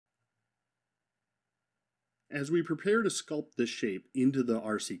As we prepare to sculpt this shape into the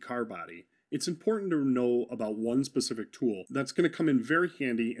RC car body, it's important to know about one specific tool that's going to come in very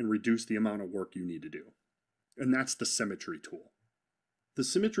handy and reduce the amount of work you need to do. And that's the Symmetry tool. The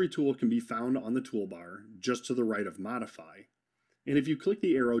Symmetry tool can be found on the toolbar just to the right of Modify. And if you click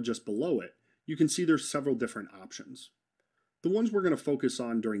the arrow just below it, you can see there's several different options. The ones we're going to focus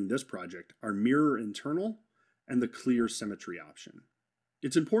on during this project are Mirror Internal and the Clear Symmetry option.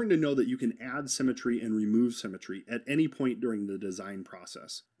 It's important to know that you can add symmetry and remove symmetry at any point during the design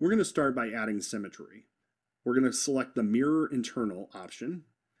process. We're going to start by adding symmetry. We're going to select the Mirror Internal option,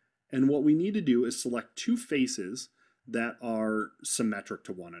 and what we need to do is select two faces that are symmetric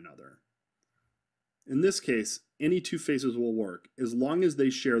to one another. In this case, any two faces will work as long as they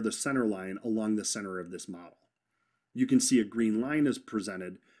share the center line along the center of this model. You can see a green line is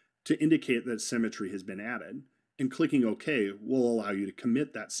presented to indicate that symmetry has been added, and clicking OK will allow you to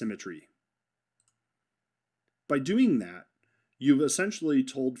commit that symmetry. By doing that, you've essentially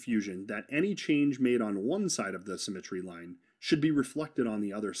told Fusion that any change made on one side of the symmetry line should be reflected on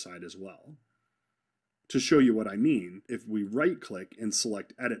the other side as well. To show you what I mean, if we right-click and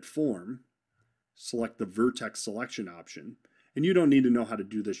select Edit Form, select the Vertex Selection option, and you don't need to know how to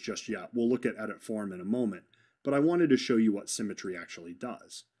do this just yet. We'll look at Edit Form in a moment, but I wanted to show you what symmetry actually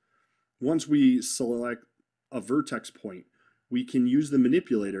does. Once we select a vertex point, we can use the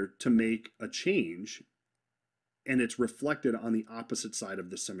manipulator to make a change, and it's reflected on the opposite side of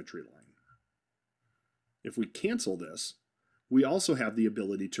the symmetry line. If we cancel this, we also have the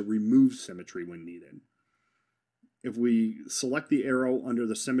ability to remove symmetry when needed. If we select the arrow under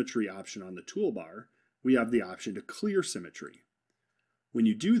the symmetry option on the toolbar, we have the option to clear symmetry. When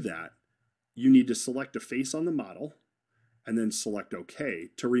you do that, you need to select a face on the model and then select OK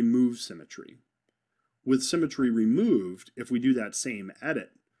to remove symmetry. With symmetry removed, if we do that same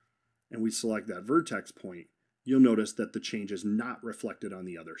edit and we select that vertex point, you'll notice that the change is not reflected on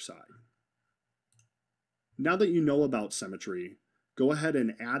the other side. Now that you know about symmetry, go ahead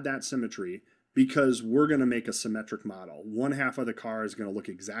and add that symmetry because we're going to make a symmetric model. One half of the car is going to look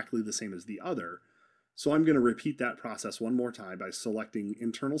exactly the same as the other. So I'm going to repeat that process one more time by selecting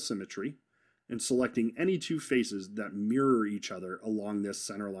Internal Symmetry and selecting any two faces that mirror each other along this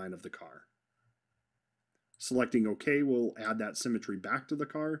center line of the car. Selecting OK will add that symmetry back to the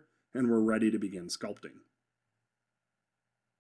car, and we're ready to begin sculpting.